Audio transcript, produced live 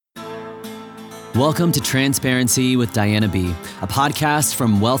Welcome to Transparency with Diana B., a podcast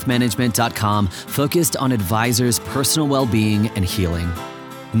from wealthmanagement.com focused on advisors' personal well-being and healing.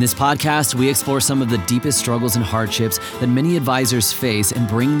 In this podcast, we explore some of the deepest struggles and hardships that many advisors face and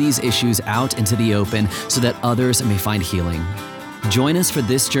bring these issues out into the open so that others may find healing. Join us for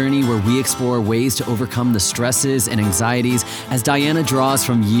this journey where we explore ways to overcome the stresses and anxieties as Diana draws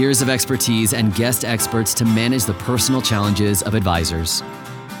from years of expertise and guest experts to manage the personal challenges of advisors.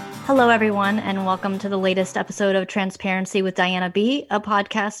 Hello, everyone, and welcome to the latest episode of Transparency with Diana B., a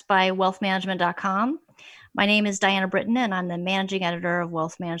podcast by wealthmanagement.com. My name is Diana Britton, and I'm the managing editor of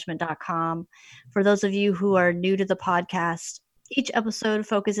wealthmanagement.com. For those of you who are new to the podcast, each episode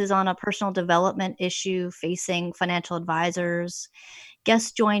focuses on a personal development issue facing financial advisors.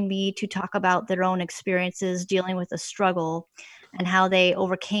 Guests join me to talk about their own experiences dealing with a struggle and how they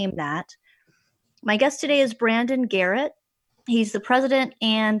overcame that. My guest today is Brandon Garrett. He's the president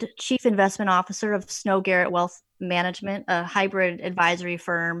and chief investment officer of Snow Garrett Wealth Management, a hybrid advisory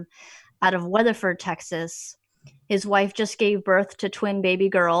firm out of Weatherford, Texas. His wife just gave birth to twin baby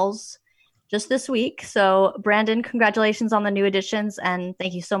girls just this week. So, Brandon, congratulations on the new additions, and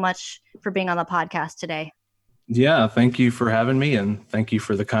thank you so much for being on the podcast today. Yeah, thank you for having me, and thank you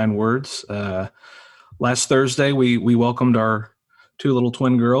for the kind words. Last Thursday, we welcomed our two little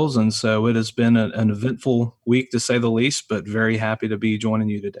twin girls, and so it has been an eventful week, to say the least, but very happy to be joining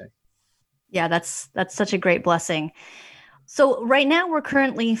you today. Yeah, that's such a great blessing. So right now we're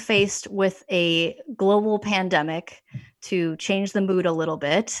currently faced with a global pandemic. To change the mood a little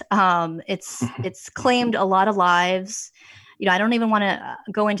bit, it's claimed a lot of lives. I don't even want to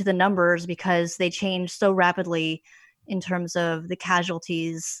go into the numbers because they change so rapidly in terms of the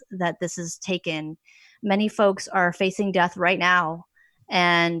casualties that this has taken. Many folks are facing death right now.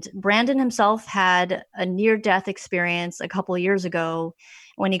 And Brandon himself had a near-death experience a couple of years ago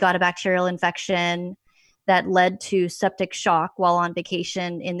when he got a bacterial infection that led to septic shock while on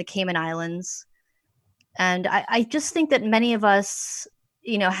vacation in the Cayman Islands. And I just think that many of us,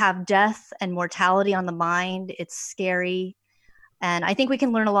 have death and mortality on the mind. It's scary. And I think we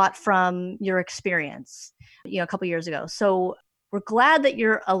can learn a lot from your experience, a couple of years ago. So we're glad that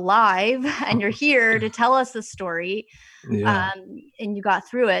you're alive and you're here to tell us the story. Yeah. And you got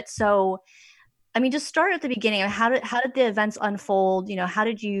through it. So, just start at the beginning. How did the events unfold? How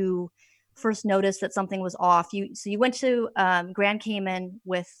did you first notice that something was off? You went to Grand Cayman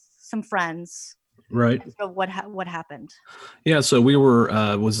with some friends. Right. So what happened? Yeah. So we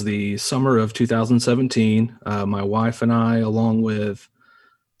were, was the summer of 2017. My wife and I, along with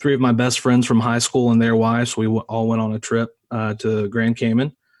three of my best friends from high school and their wives, we all went on a trip to Grand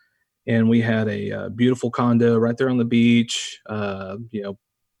Cayman, and we had a beautiful condo right there on the beach, a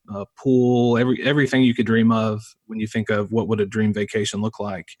pool, everything you could dream of when you think of what would a dream vacation look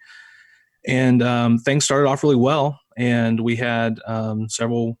like. And things started off really well, and we had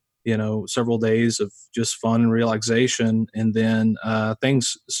several days of just fun and relaxation. And then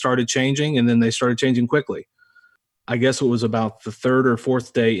things started changing, and then they started changing quickly. I guess it was about the third or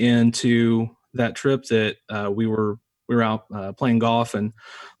fourth day into that trip that we were out playing golf. And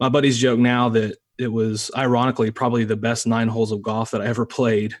my buddies joke now that it was ironically probably the best 9 holes of golf that I ever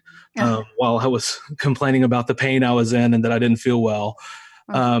played while I was complaining about the pain I was in and that I didn't feel well.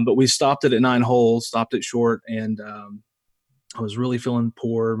 But we stopped it at 9 holes, stopped it short, and I was really feeling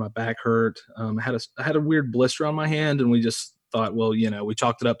poor. My back hurt. I had a weird blister on my hand, and we just thought, well, we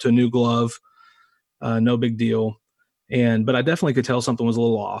chalked it up to a new glove. No big deal. But I definitely could tell something was a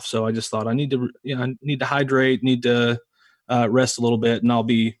little off. So I just thought I need to hydrate, need to rest a little bit, and I'll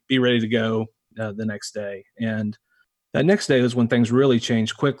be ready to go the next day. And that next day was when things really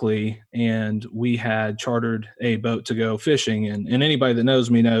changed quickly, and we had chartered a boat to go fishing. And anybody that knows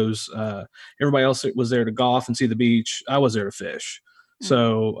me knows everybody else was there to golf and see the beach. I was there to fish. Mm-hmm.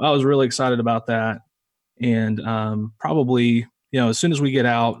 So I was really excited about that. And probably, as soon as we get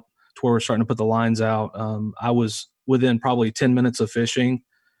out to where we're starting to put the lines out, I was within probably 10 minutes of fishing.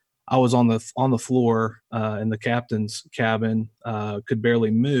 I was on the floor in the captain's cabin, could barely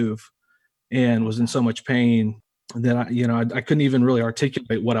move, and was in so much pain that I couldn't even really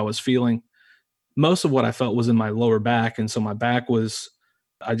articulate what I was feeling. Most of what I felt was in my lower back. And so my back was,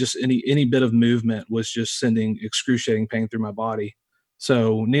 any bit of movement was just sending excruciating pain through my body.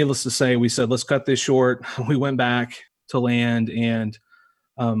 So needless to say, we said, let's cut this short. We went back to land, and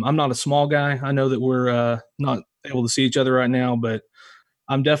I'm not a small guy. I know that we're not able to see each other right now, but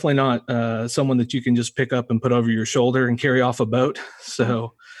I'm definitely not someone that you can just pick up and put over your shoulder and carry off a boat.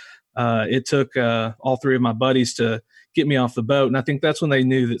 So it took all three of my buddies to get me off the boat. And I think that's when they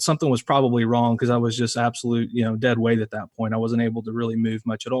knew that something was probably wrong, because I was just absolute, dead weight at that point. I wasn't able to really move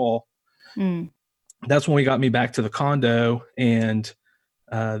much at all. that's when we got me back to the condo. And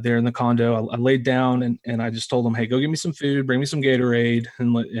there in the condo, I laid down and I just told them, hey, go get me some food, bring me some Gatorade.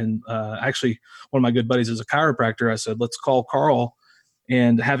 And actually, one of my good buddies is a chiropractor. I said, let's call Carl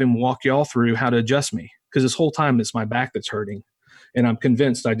and have him walk y'all through how to adjust me. Because this whole time it's my back that's hurting. And I'm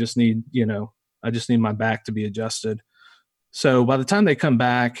convinced I just need my back to be adjusted. So by the time they come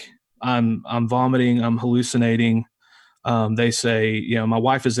back, I'm vomiting, I'm hallucinating. They say, my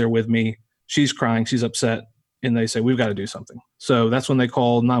wife is there with me. She's crying, she's upset. And they say, we've got to do something. So that's when they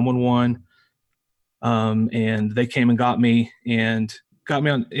called 911. And they came and got me in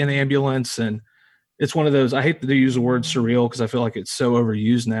the ambulance. And it's one of those, I hate to use the word surreal because I feel like it's so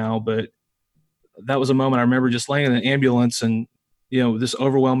overused now, but that was a moment I remember just laying in an ambulance and, this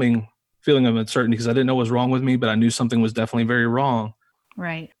overwhelming feeling of uncertainty because I didn't know what was wrong with me, but I knew something was definitely very wrong.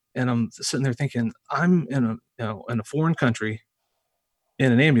 Right. And I'm sitting there thinking, I'm in a foreign country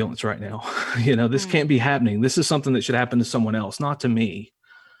in an ambulance right now. This can't be happening. This is something that should happen to someone else, not to me.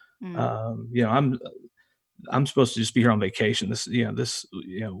 I'm supposed to just be here on vacation.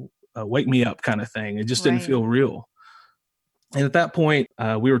 Wake me up kind of thing. It just didn't feel real. And at that point,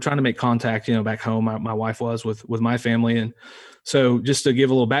 we were trying to make contact, back home. My wife was with my family. And so just to give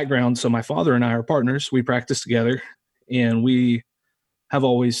a little background, so my father and I are partners. We practice together, and we have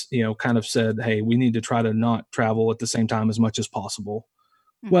always, kind of said, hey, we need to try to not travel at the same time as much as possible.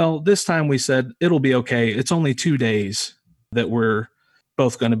 Mm-hmm. Well, this time we said, it'll be okay. It's only 2 days that we're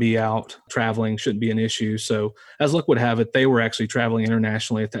both going to be out traveling. Shouldn't be an issue. So as luck would have it, they were actually traveling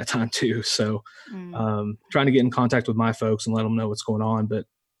internationally at that time too. So trying to get in contact with my folks and let them know what's going on. But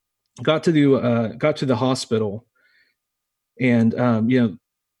got to the hospital, and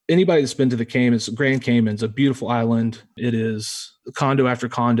anybody that's been to the Caymans, Grand Caymans, a beautiful island. It is condo after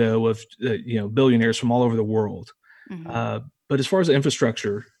condo of billionaires from all over the world. Mm-hmm. But as far as the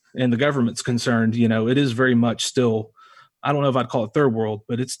infrastructure and the government's concerned, it is very much still, I don't know if I'd call it third world,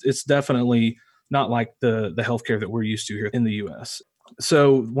 but it's definitely not like the healthcare that we're used to here in the U.S.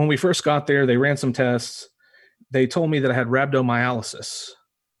 So when we first got there, they ran some tests. They told me that I had rhabdomyolysis.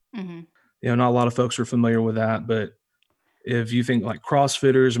 Mm-hmm. Not a lot of folks are familiar with that, but if you think like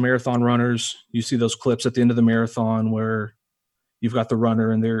CrossFitters, marathon runners, you see those clips at the end of the marathon where you've got the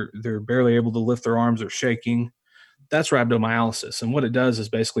runner and they're barely able to lift their arms or shaking. That's rhabdomyolysis. And what it does is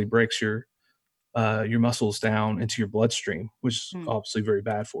basically breaks your muscles down into your bloodstream, which is obviously very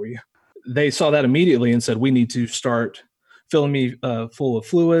bad for you. They saw that immediately and said, we need to start filling me full of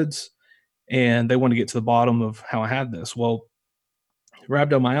fluids. And they wanted to get to the bottom of how I had this. Well,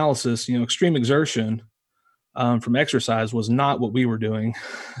 rhabdomyolysis, extreme exertion from exercise was not what we were doing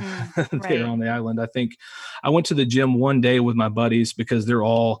there on the island. I think I went to the gym one day with my buddies because they're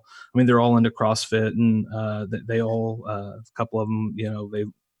all into CrossFit, and they all, a couple of them,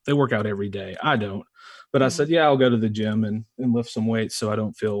 they work out every day. I don't, but I said, yeah, I'll go to the gym and lift some weights so I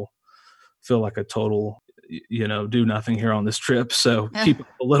don't feel like a total, do nothing here on this trip. So keep up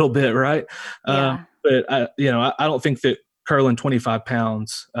a little bit. Right. Yeah. But I don't think that curling 25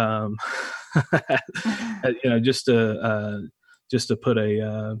 pounds, just to put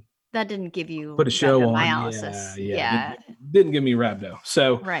that didn't give you put a show on. Yeah. Didn't give me rhabdo.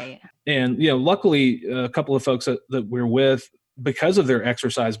 So, right. And, luckily a couple of folks that we're with, because of their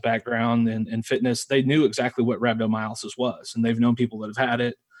exercise background and fitness, they knew exactly what rhabdomyolysis was, and they've known people that have had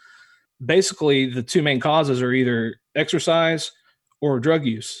it. Basically, the two main causes are either exercise or drug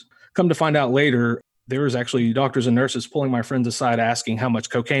use. Come to find out later, there was actually doctors and nurses pulling my friends aside asking how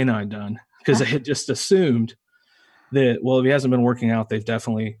much cocaine I'd done, because they had just assumed that, well, if he hasn't been working out, they've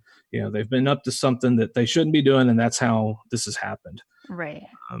definitely, they've been up to something that they shouldn't be doing, and that's how this has happened. Right.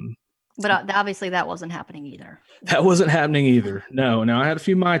 But obviously that wasn't happening either. That wasn't happening either. No. Now I had a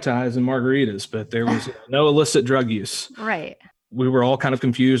few Mai Tais and margaritas, but there was no illicit drug use. Right. We were all kind of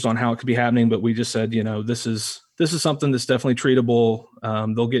confused on how it could be happening, but we just said, this is something that's definitely treatable.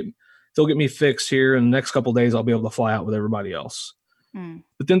 They'll get me fixed here in the next couple of days. I'll be able to fly out with everybody else.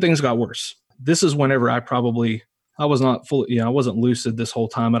 But then things got worse. This is whenever I was not fully, I wasn't lucid this whole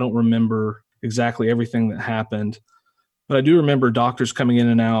time. I don't remember exactly everything that happened, but I do remember doctors coming in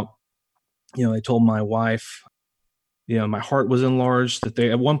and out. They told my wife, my heart was enlarged, that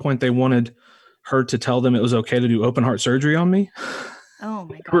at one point they wanted her to tell them it was okay to do open heart surgery on me. Oh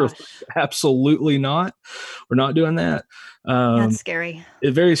my gosh. Absolutely not. We're not doing that. That's scary.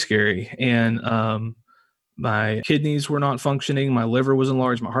 It's very scary. And my kidneys were not functioning. My liver was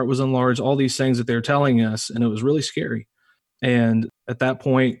enlarged. My heart was enlarged. All these things that they're telling us. And it was really scary. And at that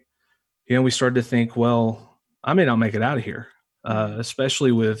point, we started to think, well, I may not make it out of here,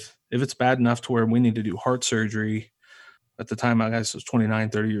 especially if it's bad enough to where we need to do heart surgery. At the time, I guess I was 29,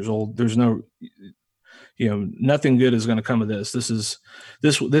 30 years old. nothing good is going to come of this.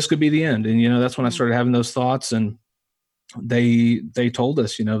 This could be the end. And, that's when I started having those thoughts, and they told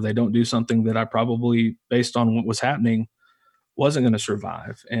us, they don't do something that I probably, based on what was happening, wasn't going to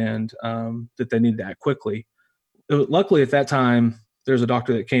survive, and that they needed to act quickly. Luckily at that time, there's a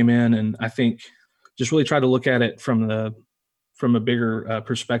doctor that came in, and I think just really tried to look at it from a bigger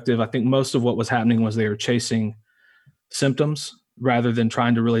perspective. I think most of what was happening was they were chasing symptoms rather than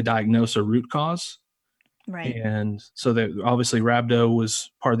trying to really diagnose a root cause. Right. And so that obviously rhabdo was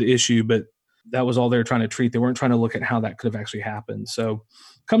part of the issue, but that was all they were trying to treat. They weren't trying to look at how that could have actually happened. So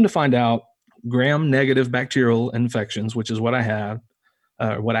come to find out, gram-negative bacterial infections, which is what I had,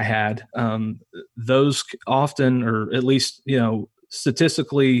 those often, or at least,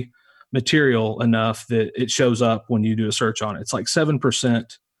 statistically material enough that it shows up when you do a search on it. It's like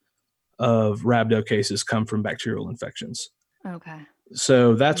 7% of rhabdo cases come from bacterial infections. Okay.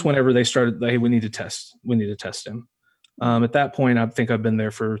 So that's whenever they started, hey, we need to test him. At that point, I think I've been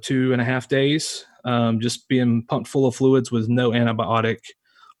there for 2.5 days, just being pumped full of fluids with no antibiotic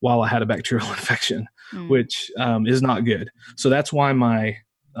while I had a bacterial infection, which is not good. So that's why my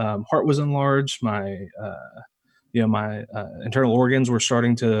heart was enlarged. My internal organs were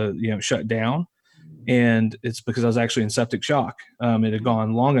starting to shut down, and it's because I was actually in septic shock. It had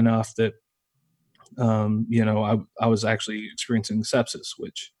gone long enough that I was actually experiencing sepsis,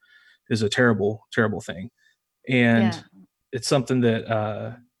 which is a terrible, terrible thing. And it's something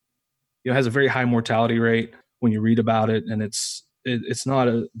that, has a very high mortality rate when you read about it. And it's not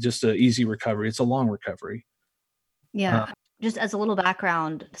just an easy recovery. It's a long recovery. Yeah. Just as a little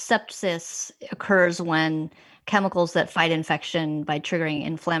background, sepsis occurs when chemicals that fight infection by triggering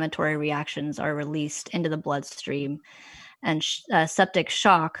inflammatory reactions are released into the bloodstream. And septic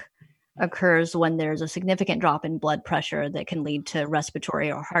shock occurs when there's a significant drop in blood pressure that can lead to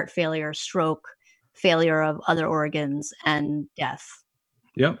respiratory or heart failure, stroke, failure of other organs, and death.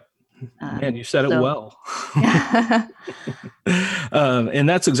 Yep. Man, you said it well. And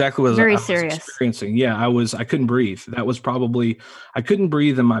that's exactly what I was experiencing. Yeah, I couldn't breathe. That was I couldn't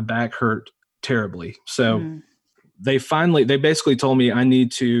breathe, and my back hurt terribly. So they basically told me I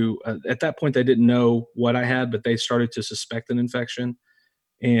need to, at that point, they didn't know what I had, but they started to suspect an infection.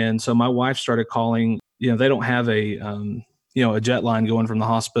 And so my wife started calling, they don't have a jet line going from the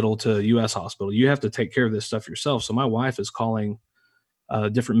hospital to a U.S. hospital. You have to take care of this stuff yourself. So my wife is calling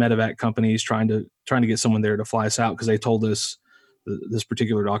different medevac companies, trying to get someone there to fly us out, because they told us this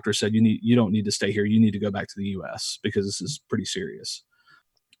particular doctor said you don't need to stay here. You need to go back to the U.S. because this is pretty serious.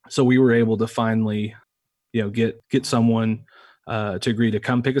 So we were able to finally, get someone to agree to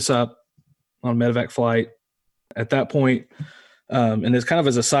come pick us up on a medevac flight. At that point, and it's kind of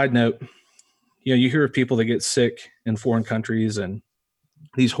as a side note, you hear of people that get sick in foreign countries and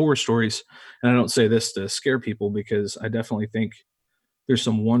these horror stories. And I don't say this to scare people, because I definitely think there's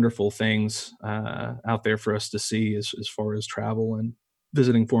some wonderful things out there for us to see as far as travel and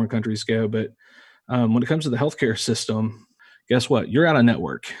visiting foreign countries go. But when it comes to the healthcare system, guess what? You're out of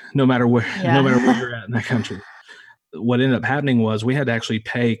network, no matter where you're at in that country. What ended up happening was we had to actually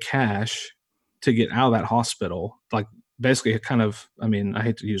pay cash to get out of that hospital. Like, basically kind of, I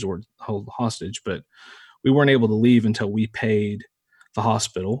hate to use the word hold hostage, but we weren't able to leave until we paid the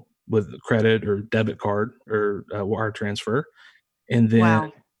hospital with a credit or debit card or wire transfer. And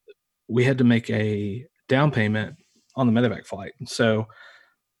then we had to make a down payment on the medevac flight. So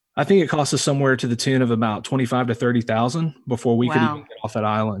I think it cost us somewhere to the tune of about $25,000 to $30,000 before we could even get off that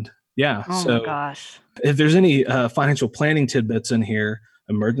island. Yeah. Oh my gosh. If there's any financial planning tidbits in here,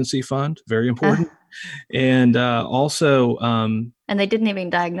 emergency fund, very important. And also, and they didn't even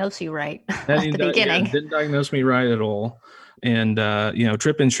diagnose you right at the beginning. Didn't diagnose me right at all. And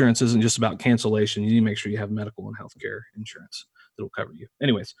trip insurance isn't just about cancellation. You need to make sure you have medical and healthcare insurance that'll cover you.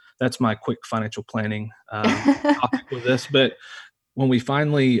 Anyways, that's my quick financial planning topic with this. But when we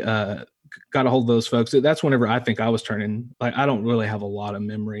finally got a hold of those folks, that's whenever I think I was turning. Like, I don't really have a lot of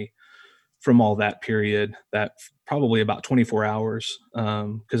memory from all that period. That probably about 24 hours,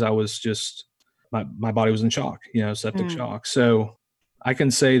 because I was just. My body was in shock, septic shock. So I can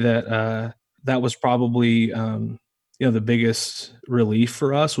say that that was probably, the biggest relief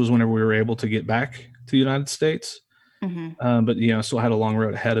for us was whenever we were able to get back to the United States. Mm-hmm. But, still had a long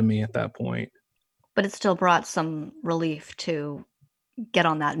road ahead of me at that point. But it still brought some relief to get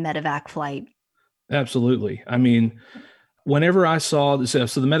on that medevac flight. Absolutely. Whenever I saw this, so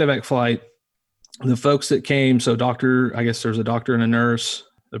the medevac flight, the folks that came, so I guess there's a doctor and a nurse,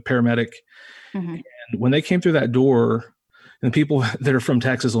 a paramedic. Mm-hmm. And when they came through that door, and the people that are from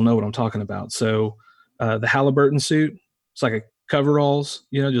Texas will know what I'm talking about. So the Halliburton suit, it's like a coveralls,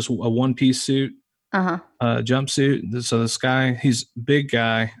 just a one-piece suit. jumpsuit. So this guy, he's a big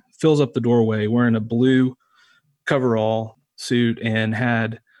guy, fills up the doorway wearing a blue coverall suit and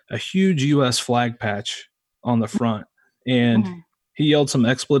had a huge U.S. flag patch on the front. And he yelled some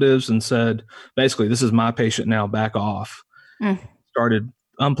expletives and said, basically, this is my patient now, back off. Started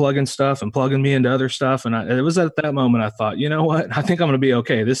unplugging stuff and plugging me into other stuff. And it was at that moment I thought, you know what? I think I'm going to be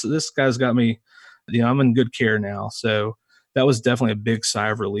okay. This guy's got me, I'm in good care now. So that was definitely a big sigh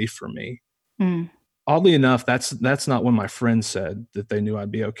of relief for me. Oddly enough, that's not when my friends said that they knew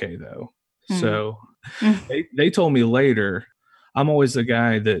I'd be okay, though. So they told me later. I'm always the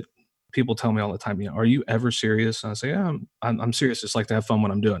guy that people tell me all the time, are you ever serious? And I say, yeah, I'm serious. Just like to have fun when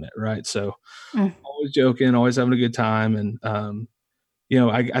I'm doing it. Right. So always joking, always having a good time. And,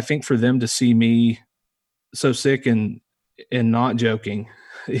 I think for them to see me so sick and not joking,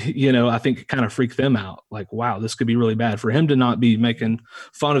 I think it kind of freaked them out. Like, wow, this could be really bad. For him to not be making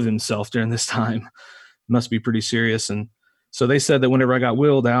fun of himself during this time must be pretty serious. And so they said that whenever I got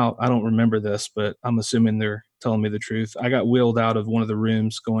wheeled out, I don't remember this, but I'm assuming they're telling me the truth. I got wheeled out of one of the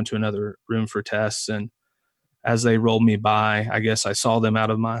rooms, going to another room for tests. And as they rolled me by, I guess I saw them out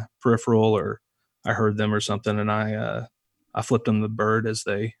of my peripheral, or I heard them or something. And I flipped them the bird as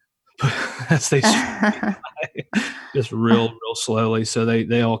they just real slowly. So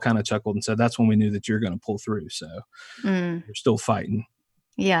they all kind of chuckled and said, that's when we knew that you're going to pull through. So you're still fighting.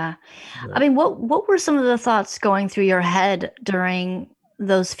 Yeah. But, I mean, what were some of the thoughts going through your head during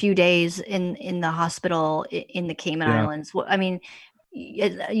those few days in the hospital in the Cayman Islands? I mean,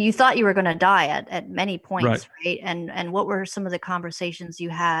 you thought you were going to die at many points, right? And what were some of the conversations you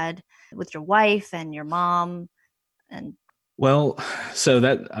had with your wife and your mom? And well, so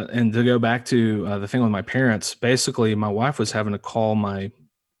that, and to go back to the thing with my parents, basically my wife was having to call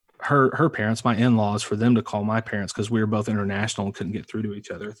her parents, my in-laws, for them to call my parents, because we were both international and couldn't get through to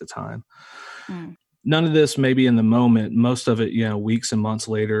each other at the time. None of this maybe in the moment, most of it, weeks and months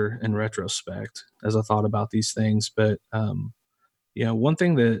later in retrospect, as I thought about these things. But, one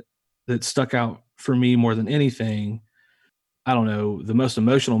thing that stuck out for me more than anything, I don't know, the most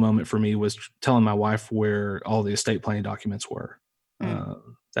emotional moment for me was telling my wife where all the estate planning documents were.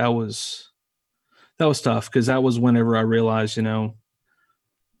 That was tough, because that was whenever I realized,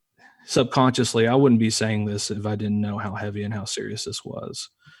 subconsciously, I wouldn't be saying this if I didn't know how heavy and how serious this was.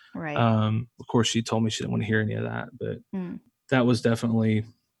 Right. Of course, she told me she didn't want to hear any of that, but that was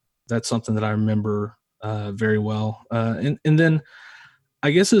that's something that I remember very well. And then I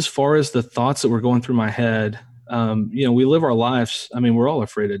guess as far as the thoughts that were going through my head, we live our lives. I mean, we're all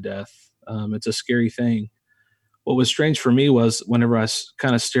afraid of death. It's a scary thing. What was strange for me was whenever I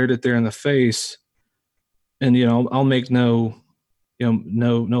kind of stared it there in the face, and, I'll make no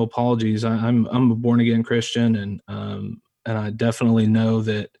apologies. I'm a born again Christian, and I definitely know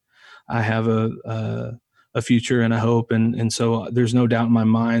that I have a future and a hope. And so there's no doubt in my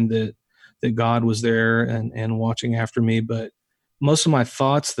mind that God was there and watching after me. But most of my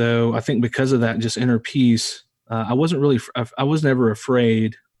thoughts, though, I think because of that just inner peace, I was never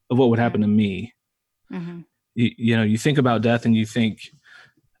afraid of what would happen to me. You think about death and you think,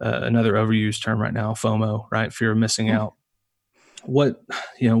 another overused term right now, FOMO, right? Fear of missing out. What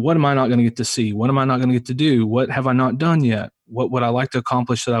am I not going to get to see? What am I not going to get to do? What have I not done yet? What would I like to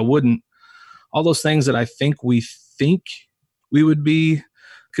accomplish that I wouldn't? All those things that I think we would be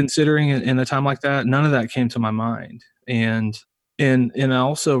considering in a time like that, none of that came to my mind. And I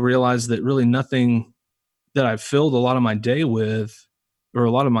also realized that really nothing that I've filled a lot of my day with, or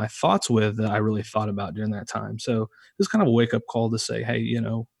a lot of my thoughts with, that I really thought about during that time. So it was kind of a wake up call to say, hey,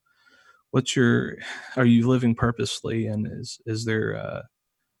 are you living purposely? And is there,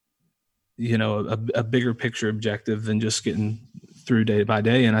 a bigger picture objective than just getting through day by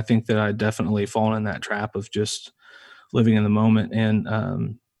day? And I think that I definitely fallen in that trap of just living in the moment.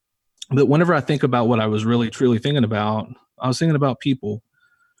 And, but whenever I think about what I was really truly thinking about, I was thinking about people,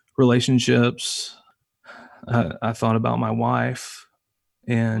 relationships. I thought about my wife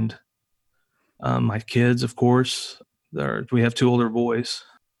and my kids, of course. We have 2 older boys.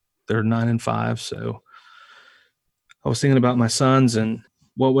 They're 9 and 5. So I was thinking about my sons and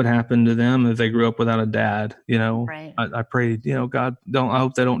what would happen to them if they grew up without a dad. Right. I prayed, God, I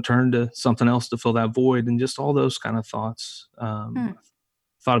hope they don't turn to something else to fill that void, and just all those kind of thoughts. Thought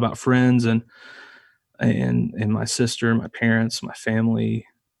about friends and my sister, my parents, my family.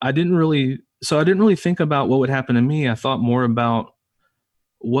 I didn't really think about what would happen to me. I thought more about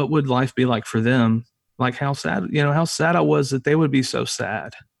what would life be like for them, like how sad I was that they would be so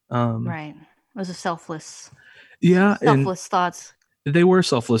sad. Right. It was a selfless thoughts. They were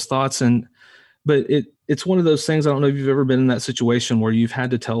selfless thoughts. But it's one of those things. I don't know if you've ever been in that situation where you've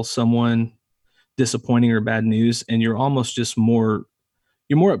had to tell someone disappointing or bad news, and you're almost just you're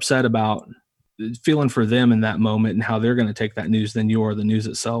more upset about feeling for them in that moment and how they're going to take that news than you are the news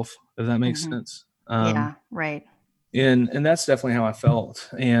itself, if that makes Hmm. sense. Yeah, right. And that's definitely how I felt.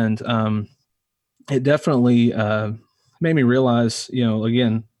 And it definitely made me realize,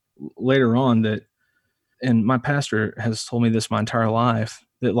 again, later on that, and my pastor has told me this my entire life,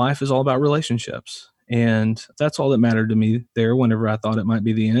 that life is all about relationships. And that's all that mattered to me there. Whenever I thought it might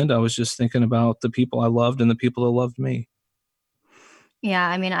be the end, I was just thinking about the people I loved and the people that loved me. Yeah,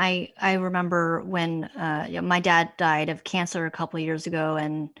 I mean, I remember when my dad died of cancer a couple of years ago,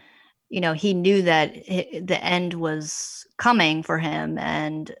 and he knew that the end was coming for him,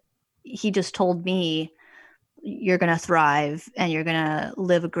 and he just told me, "You're gonna thrive, and you're gonna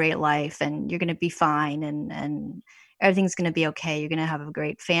live a great life, and you're gonna be fine, and everything's gonna be okay. You're gonna have a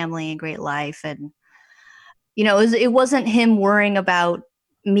great family and great life." And it wasn't him worrying about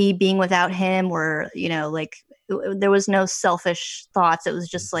me being without him, or like there was no selfish thoughts. It was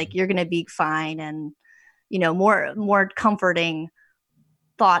just like, you're gonna be fine, and more comforting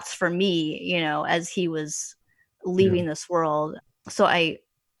thoughts for me, as he was Yeah. leaving this world. So I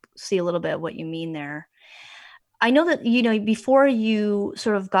see a little bit of what you mean there. I know that before you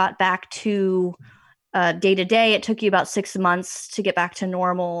sort of got back to day to day, it took you about 6 months to get back to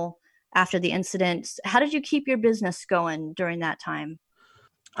normal after the incident. How did you keep your business going during that time?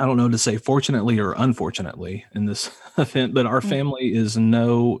 I don't know to say fortunately or unfortunately in this event, but our Mm. family is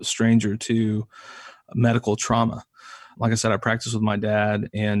no stranger to medical trauma. Like I said, I practiced with my dad,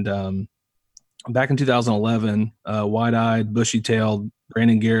 and back in 2011, wide-eyed, bushy-tailed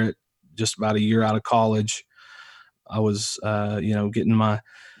Brandon Garrett, just about a year out of college. I was, getting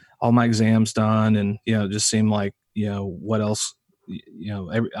all my exams done, and it just seemed like, what else,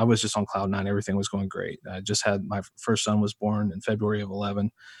 I was just on cloud nine. Everything was going great. I just had my first son was born in February of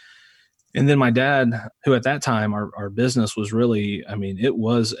 11. And then my dad, who at that time, our business was really, I mean, it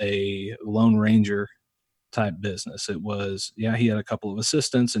was a Lone Ranger type business. It was, yeah, he had a couple of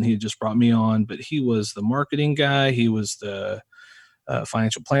assistants and he had just brought me on, but he was the marketing guy. He was the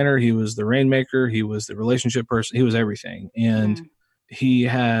financial planner. He was the rainmaker. He was the relationship person. He was everything. And Mm. he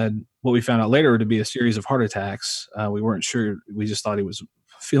had what we found out later to be a series of heart attacks. We weren't sure. We just thought he was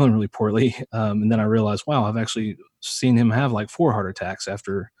feeling really poorly. And then I realized, wow, I've actually seen him have like 4 heart attacks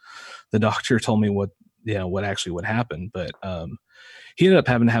after the doctor told me what actually would happen. But he ended up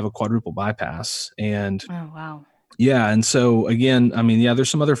having to have a quadruple bypass. And Oh, wow. yeah, and so again, I mean, yeah, there's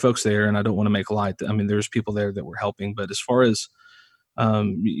some other folks there, and I don't want to make light. I mean, there's people there that were helping, but as far as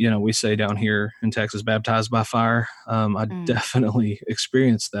we say down here in Texas, baptized by fire. I Mm. definitely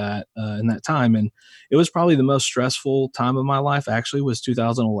experienced that in that time, and it was probably the most stressful time of my life. Actually, was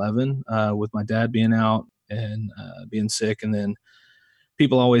 2011 with my dad being out and being sick, and then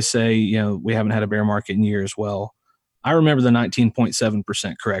people always say, we haven't had a bear market in years. Well, I remember the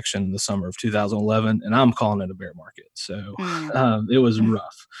 19.7% correction in the summer of 2011, and I'm calling it a bear market. So Mm. it was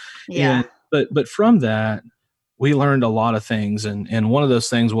rough, and Yeah. but from that we learned a lot of things, and one of those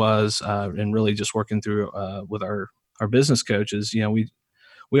things was and really just working through with our business coaches.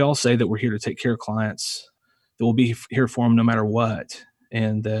 We all say that we're here to take care of clients, that we'll be here for them no matter what,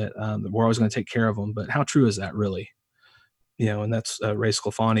 and that we're always going to take care of them. But how true is that really? And that's Ray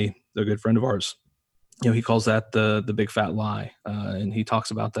Sclafani, a good friend of ours. He calls that the big fat lie, and he talks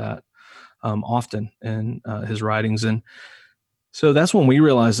about that often in his writings. And so that's when we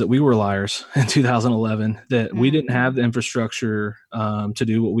realized that we were liars in 2011, that we didn't have Mm-hmm. the infrastructure to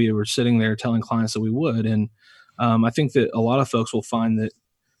do what we were sitting there telling clients that we would. And I think that a lot of folks will find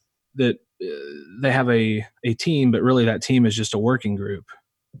that they have a team, but really that team is just a working group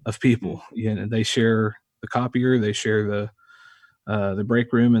of people. They share the copier, they share the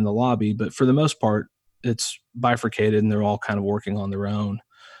break room and the lobby, but for the most part, it's bifurcated and they're all kind of working on their own.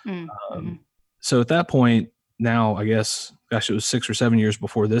 Mm-hmm. So at that point, now I guess, gosh, it was 6 or 7 years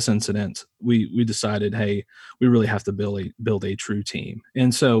before this incident, we decided, hey, we really have to build a true team.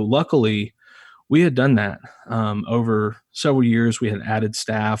 And so luckily, we had done that over several years. We had added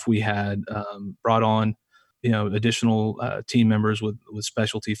staff. We had brought on, additional team members with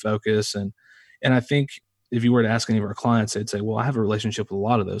specialty focus, and I think if you were to ask any of our clients, they'd say, "Well, I have a relationship with a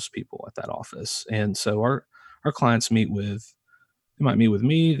lot of those people at that office," and so our clients they might meet with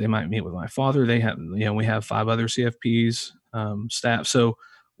me. They might meet with my father. They have, we have 5 other CFPs staff. So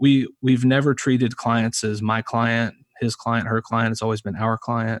we've never treated clients as my client, his client, her client. It's always been our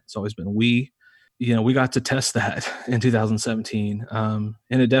client. It's always been we. We got to test that in 2017, and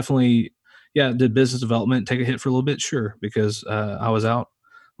it definitely, yeah, did business development take a hit for a little bit? Sure, because I was out.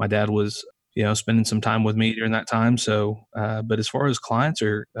 My dad was spending some time with me during that time. So, but as far as clients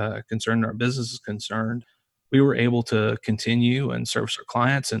are concerned, our business is concerned, we were able to continue and service our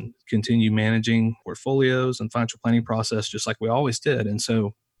clients and continue managing portfolios and financial planning process just like we always did. And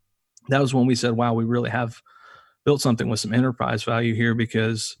so that was when we said, wow, we really have built something with some enterprise value here,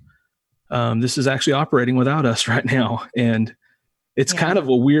 because this is actually operating without us right now. And it's kind of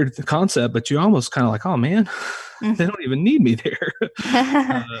a weird concept, but you almost kind of like, oh man, they don't even need me there,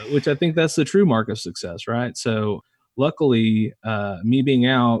 which I think that's the true mark of success, right? So luckily, me being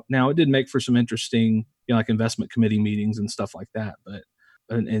out now, it did make for some interesting, like investment committee meetings and stuff like that, but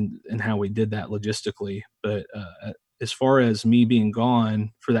and how we did that logistically. But as far as me being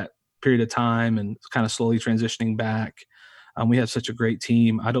gone for that period of time and kind of slowly transitioning back, we have such a great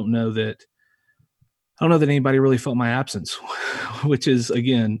team. I don't know that anybody really felt my absence, which is,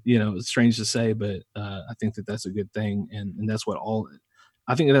 again, it's strange to say, but I think that that's a good thing. And that's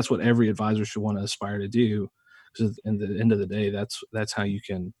I think that's what every advisor should want to aspire to do. Because at the end of the day, that's how you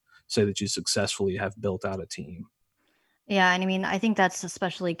can say that you successfully have built out a team. Yeah. And I mean, I think that's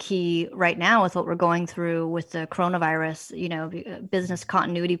especially key right now with what we're going through with the coronavirus. Business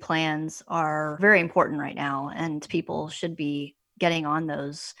continuity plans are very important right now, and people should be getting on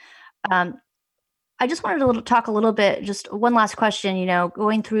those. I just wanted to talk a little bit, just one last question,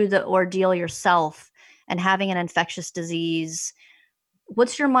 going through the ordeal yourself and having an infectious disease.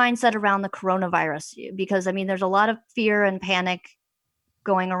 What's your mindset around the coronavirus? Because, I mean, there's a lot of fear and panic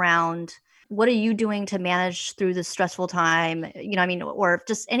going around. What are you doing to manage through this stressful time? Or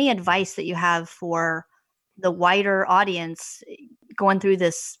just any advice that you have for the wider audience going through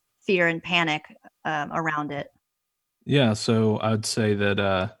this fear and panic around it? Yeah. So I'd say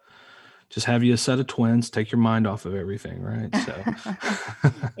that just have you a set of twins, take your mind off of everything, right? So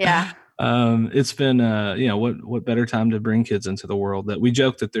yeah. It's been, what better time to bring kids into the world? That we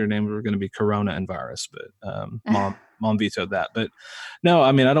joked that their names were going to be Corona and Virus, but mom vetoed that. But no,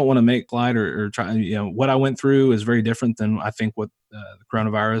 I mean, I don't want to make light or try. What I went through is very different than I think what the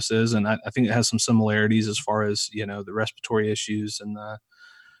coronavirus is, and I think it has some similarities as far as the respiratory issues and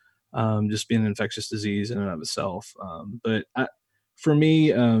the just being an infectious disease in and of itself. But for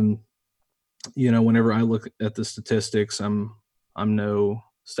me, whenever I look at the statistics, I'm no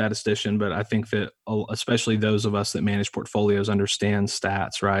statistician, but I think that especially those of us that manage portfolios understand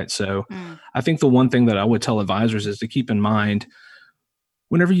stats, right? So I think the one thing that I would tell advisors is to keep in mind,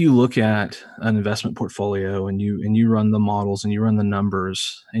 whenever you look at an investment portfolio and you run the models and you run the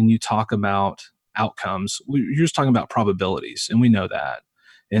numbers and you talk about outcomes, you're just talking about probabilities, and we know that.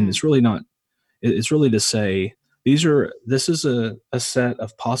 And it's really not, it's really to say, this is a set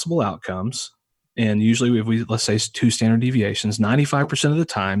of possible outcomes. And usually if let's say 2 standard deviations, 95% of the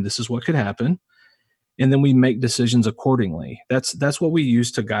time, this is what could happen. And then we make decisions accordingly. That's what we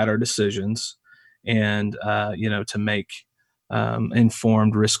use to guide our decisions and, to make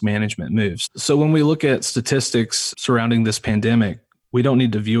informed risk management moves. So when we look at statistics surrounding this pandemic, we don't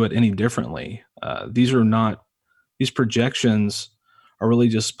need to view it any differently. These projections are really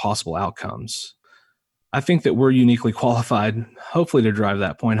just possible outcomes. I think that we're uniquely qualified, hopefully, to drive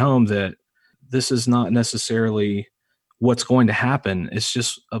that point home, that this is not necessarily what's going to happen. It's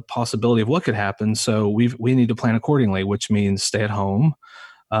just a possibility of what could happen. So we need to plan accordingly, which means stay at home,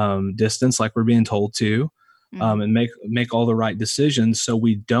 distance like we're being told to, and make all the right decisions so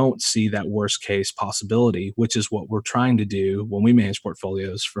we don't see that worst case possibility, which is what we're trying to do when we manage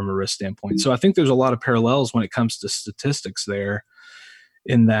portfolios from a risk standpoint. So I think there's a lot of parallels when it comes to statistics there,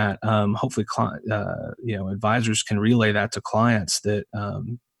 in that hopefully advisors can relay that to clients, that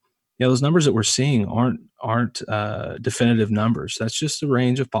those numbers that we're seeing aren't definitive numbers. That's just a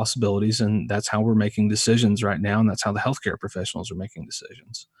range of possibilities, and that's how we're making decisions right now, and that's how the healthcare professionals are making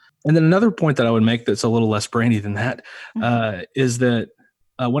decisions. And then another point that I would make that's a little less brainy than that is that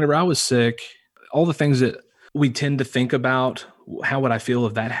whenever I was sick, all the things that we tend to think about, how would I feel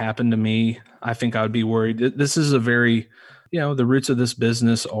if that happened to me? I think I would be worried. This is a very, the roots of this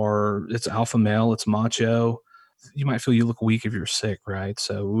business it's alpha male, it's macho. You might feel you look weak if you're sick, right?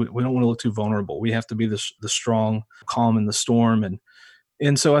 So we don't want to look too vulnerable. We have to be the strong, calm in the storm.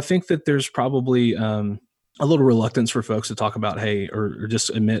 And so I think that there's probably a little reluctance for folks to talk about, hey, or just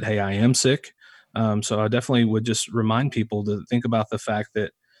admit, hey, I am sick. So I definitely would just remind people to think about the fact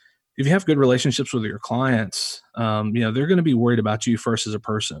that if you have good relationships with your clients, they're going to be worried about you first as a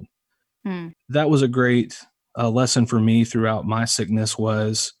person. That was a great lesson for me throughout my sickness.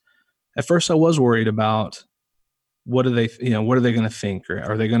 Was at first I was worried about, what are they going to think? Or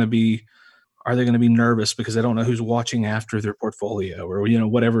are they going to be nervous because they don't know who's watching after their portfolio, or,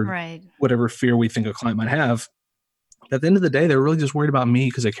 whatever fear we think a client might have. At the end of the day, they're really just worried about me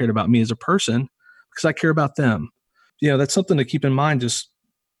because they cared about me as a person, because I care about them. That's something to keep in mind just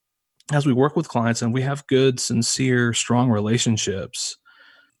as we work with clients and we have good, sincere, strong relationships.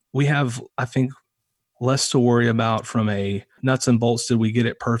 We have, I think, less to worry about from a nuts and bolts, did we get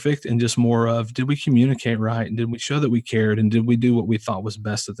it perfect? And just more of, did we communicate right? And did we show that we cared? And did we do what we thought was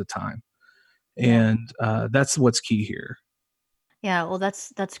best at the time? And that's what's key here. Yeah, well,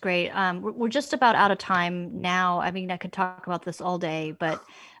 that's great. We're just about out of time now. I mean, I could talk about this all day, but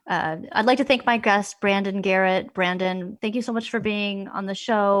I'd like to thank my guest, Brandon Garrett. Brandon, thank you so much for being on the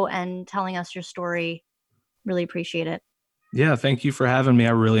show and telling us your story. Really appreciate it. Yeah, thank you for having me.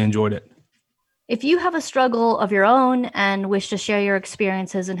 I really enjoyed it. If you have a struggle of your own and wish to share your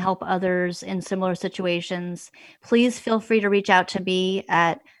experiences and help others in similar situations, please feel free to reach out to me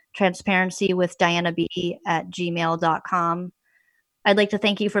at transparencywithdianab@gmail.com. I'd like to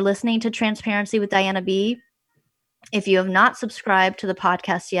thank you for listening to Transparency with Diana B. If you have not subscribed to the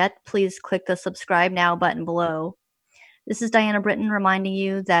podcast yet, please click the subscribe now button below. This is Diana Britton reminding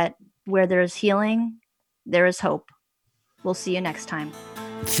you that where there is healing, there is hope. We'll see you next time.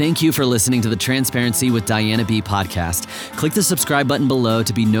 Thank you for listening to the Transparency with Diana B podcast. Click the subscribe button below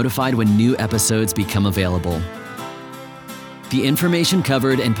to be notified when new episodes become available. The information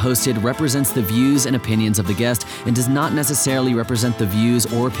covered and posted represents the views and opinions of the guest and does not necessarily represent the views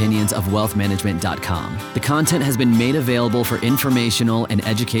or opinions of wealthmanagement.com. The content has been made available for informational and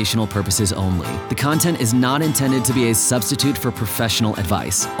educational purposes only. The content is not intended to be a substitute for professional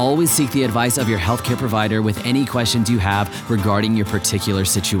advice. Always seek the advice of your healthcare provider with any questions you have regarding your particular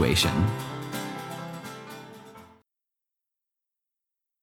situation.